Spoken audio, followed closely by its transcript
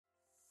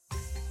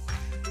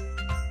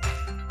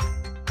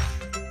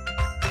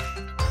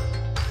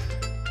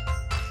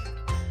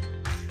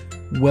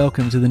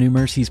Welcome to the New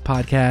Mercies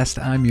Podcast.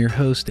 I'm your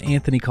host,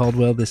 Anthony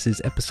Caldwell. This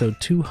is episode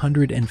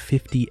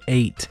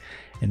 258.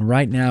 And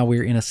right now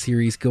we're in a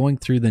series going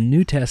through the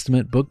New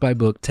Testament book by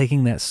book,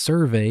 taking that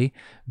survey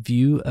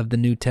view of the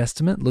New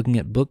Testament, looking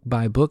at book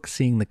by book,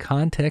 seeing the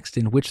context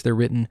in which they're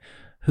written,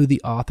 who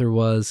the author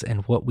was,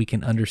 and what we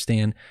can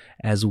understand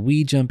as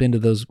we jump into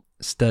those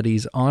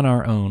studies on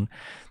our own.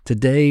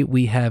 Today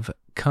we have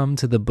come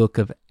to the book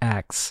of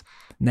Acts.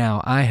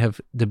 Now, I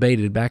have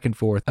debated back and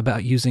forth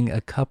about using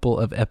a couple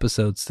of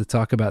episodes to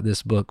talk about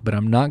this book, but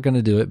I'm not going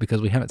to do it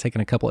because we haven't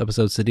taken a couple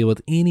episodes to deal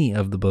with any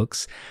of the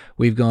books.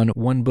 We've gone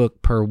one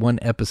book per one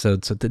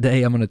episode, so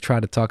today I'm going to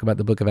try to talk about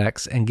the book of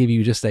Acts and give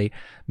you just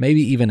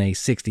maybe even a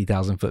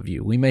 60,000 foot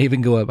view. We may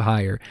even go up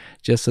higher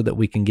just so that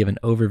we can give an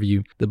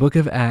overview. The book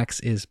of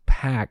Acts is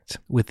packed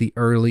with the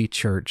early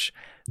church.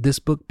 This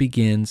book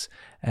begins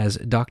as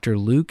Dr.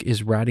 Luke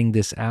is writing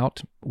this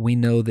out. We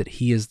know that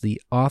he is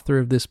the author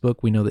of this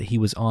book. We know that he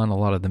was on a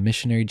lot of the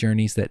missionary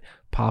journeys that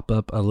pop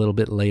up a little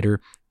bit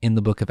later in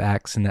the book of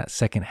Acts in that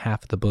second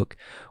half of the book.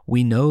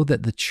 We know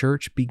that the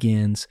church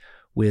begins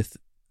with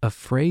a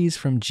phrase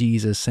from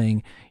Jesus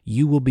saying,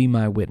 "You will be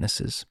my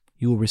witnesses.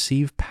 You will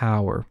receive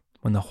power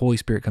when the Holy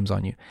Spirit comes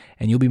on you,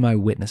 and you'll be my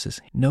witnesses."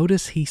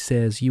 Notice he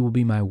says, "You will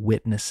be my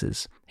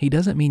witnesses." He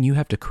doesn't mean you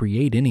have to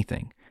create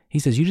anything. He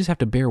says you just have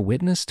to bear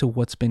witness to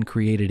what's been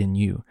created in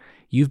you.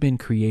 You've been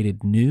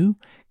created new.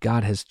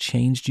 God has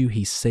changed you.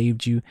 He's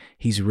saved you.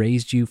 He's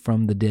raised you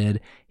from the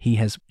dead. He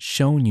has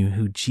shown you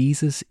who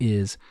Jesus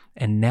is,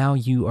 and now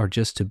you are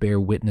just to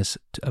bear witness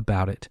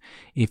about it.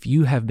 If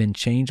you have been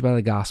changed by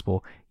the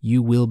gospel,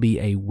 you will be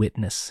a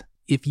witness.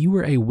 If you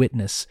were a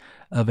witness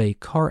of a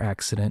car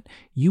accident,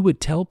 you would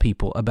tell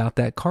people about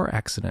that car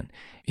accident.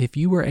 If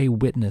you were a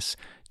witness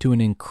to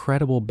an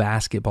incredible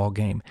basketball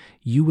game,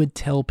 you would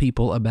tell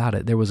people about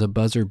it. There was a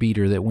buzzer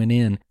beater that went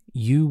in.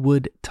 You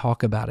would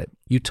talk about it.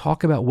 You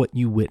talk about what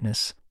you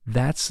witness.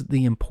 That's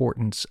the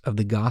importance of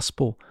the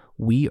gospel.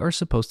 We are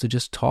supposed to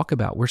just talk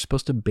about. We're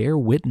supposed to bear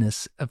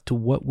witness to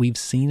what we've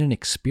seen and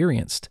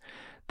experienced.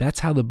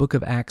 That's how the book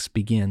of Acts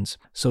begins.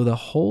 So the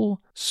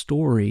whole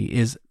story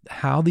is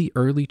how the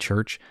early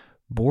church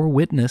bore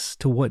witness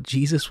to what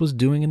Jesus was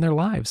doing in their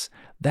lives.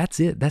 That's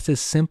it. That's as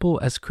simple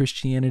as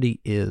Christianity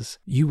is.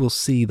 You will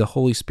see the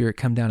Holy Spirit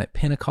come down at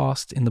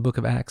Pentecost in the book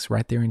of Acts,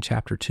 right there in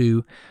chapter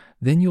 2.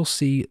 Then you'll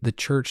see the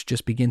church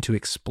just begin to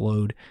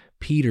explode.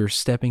 Peter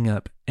stepping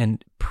up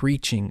and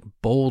preaching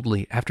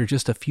boldly after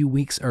just a few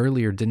weeks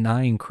earlier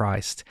denying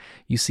Christ.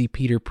 You see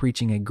Peter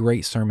preaching a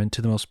great sermon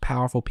to the most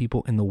powerful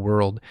people in the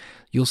world.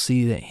 You'll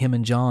see that him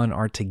and John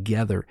are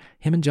together.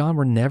 Him and John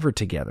were never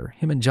together.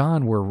 Him and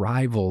John were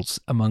rivals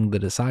among the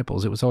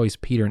disciples. It was always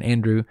Peter and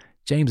Andrew,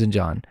 James and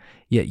John.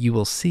 Yet you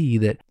will see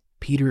that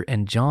Peter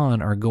and John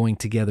are going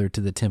together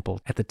to the temple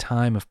at the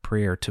time of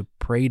prayer to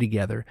pray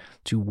together,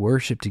 to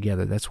worship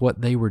together. That's what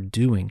they were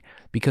doing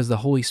because the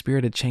Holy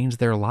Spirit had changed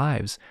their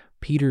lives.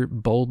 Peter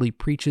boldly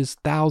preaches.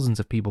 Thousands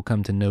of people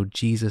come to know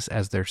Jesus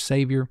as their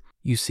Savior.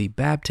 You see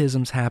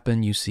baptisms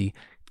happen. You see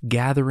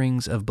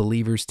gatherings of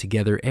believers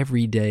together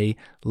every day,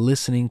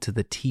 listening to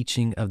the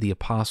teaching of the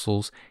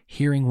apostles,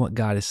 hearing what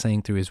God is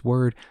saying through His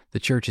Word. The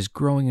church is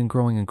growing and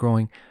growing and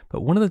growing.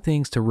 But one of the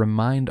things to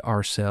remind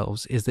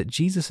ourselves is that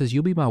Jesus says,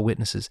 "You'll be my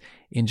witnesses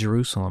in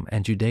Jerusalem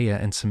and Judea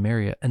and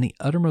Samaria and the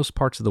uttermost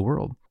parts of the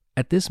world."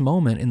 At this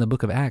moment in the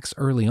book of Acts,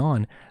 early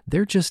on,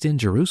 they're just in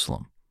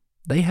Jerusalem.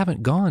 They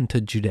haven't gone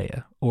to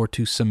Judea or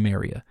to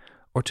Samaria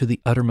or to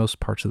the uttermost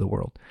parts of the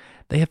world.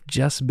 They have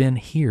just been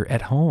here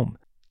at home.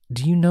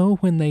 Do you know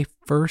when they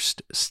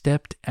first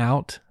stepped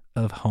out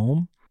of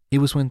home? It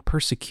was when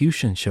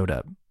persecution showed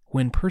up.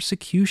 When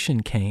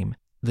persecution came,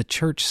 the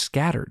church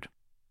scattered.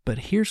 But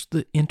here's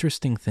the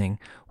interesting thing.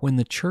 When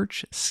the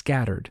church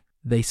scattered,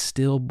 they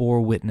still bore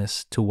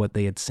witness to what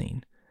they had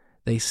seen.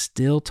 They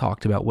still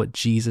talked about what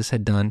Jesus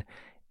had done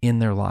in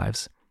their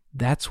lives.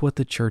 That's what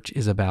the church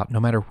is about, no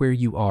matter where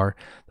you are.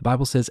 The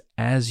Bible says,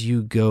 as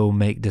you go,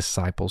 make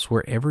disciples.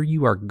 Wherever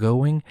you are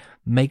going,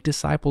 make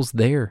disciples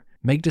there.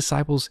 Make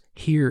disciples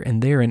here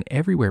and there and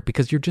everywhere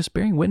because you're just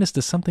bearing witness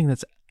to something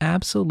that's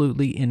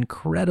absolutely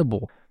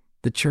incredible.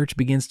 The church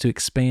begins to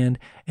expand,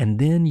 and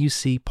then you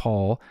see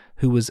Paul,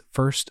 who was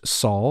first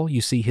Saul.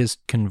 You see his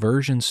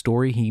conversion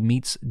story. He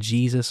meets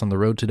Jesus on the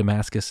road to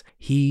Damascus.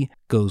 He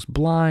goes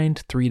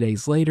blind. 3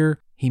 days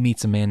later, he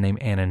meets a man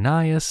named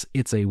Ananias.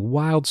 It's a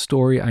wild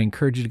story. I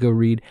encourage you to go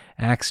read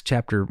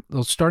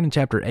start in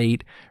chapter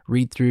 8,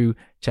 read through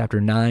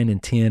chapter 9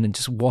 and 10, and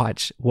just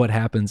watch what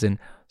happens in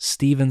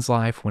Stephen's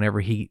life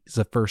whenever he's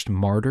the first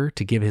martyr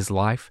to give his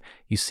life.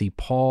 You see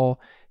Paul,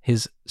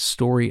 his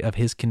story of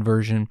his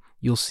conversion.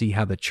 You'll see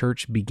how the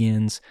church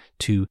begins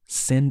to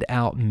send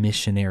out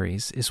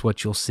missionaries is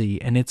what you'll see,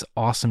 and it's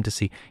awesome to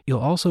see. You'll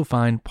also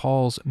find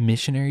Paul's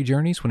missionary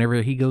journeys whenever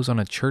he goes on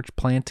a church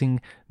planting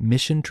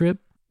mission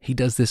trip. He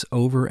does this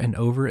over and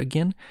over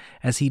again.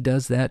 As he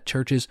does that,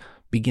 churches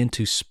begin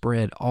to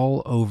spread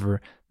all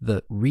over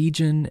the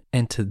region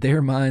and to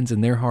their minds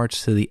and their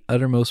hearts to the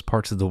uttermost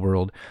parts of the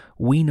world.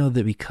 We know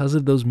that because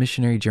of those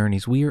missionary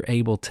journeys, we are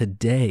able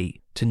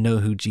today to know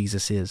who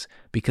Jesus is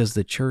because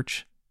the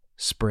church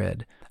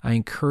spread. I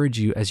encourage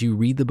you, as you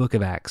read the book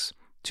of Acts,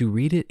 to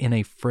read it in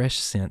a fresh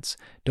sense.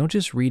 Don't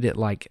just read it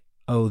like,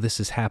 oh, this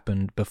has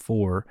happened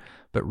before,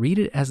 but read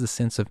it as the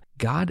sense of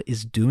God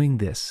is doing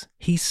this.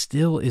 He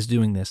still is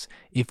doing this.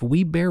 If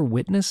we bear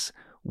witness,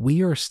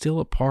 we are still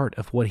a part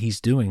of what he's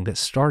doing that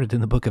started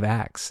in the book of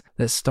Acts,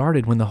 that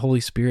started when the Holy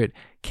Spirit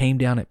came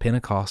down at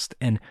Pentecost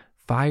and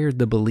fired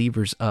the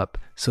believers up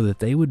so that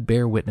they would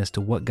bear witness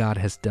to what God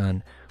has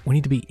done. We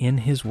need to be in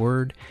his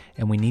word,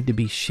 and we need to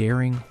be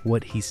sharing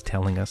what he's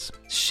telling us.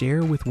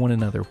 Share with one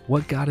another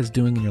what God is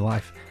doing in your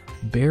life.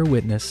 Bear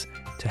witness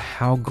to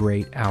how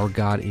great our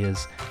God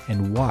is,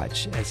 and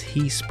watch as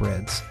he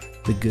spreads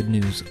the good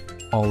news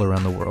all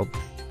around the world.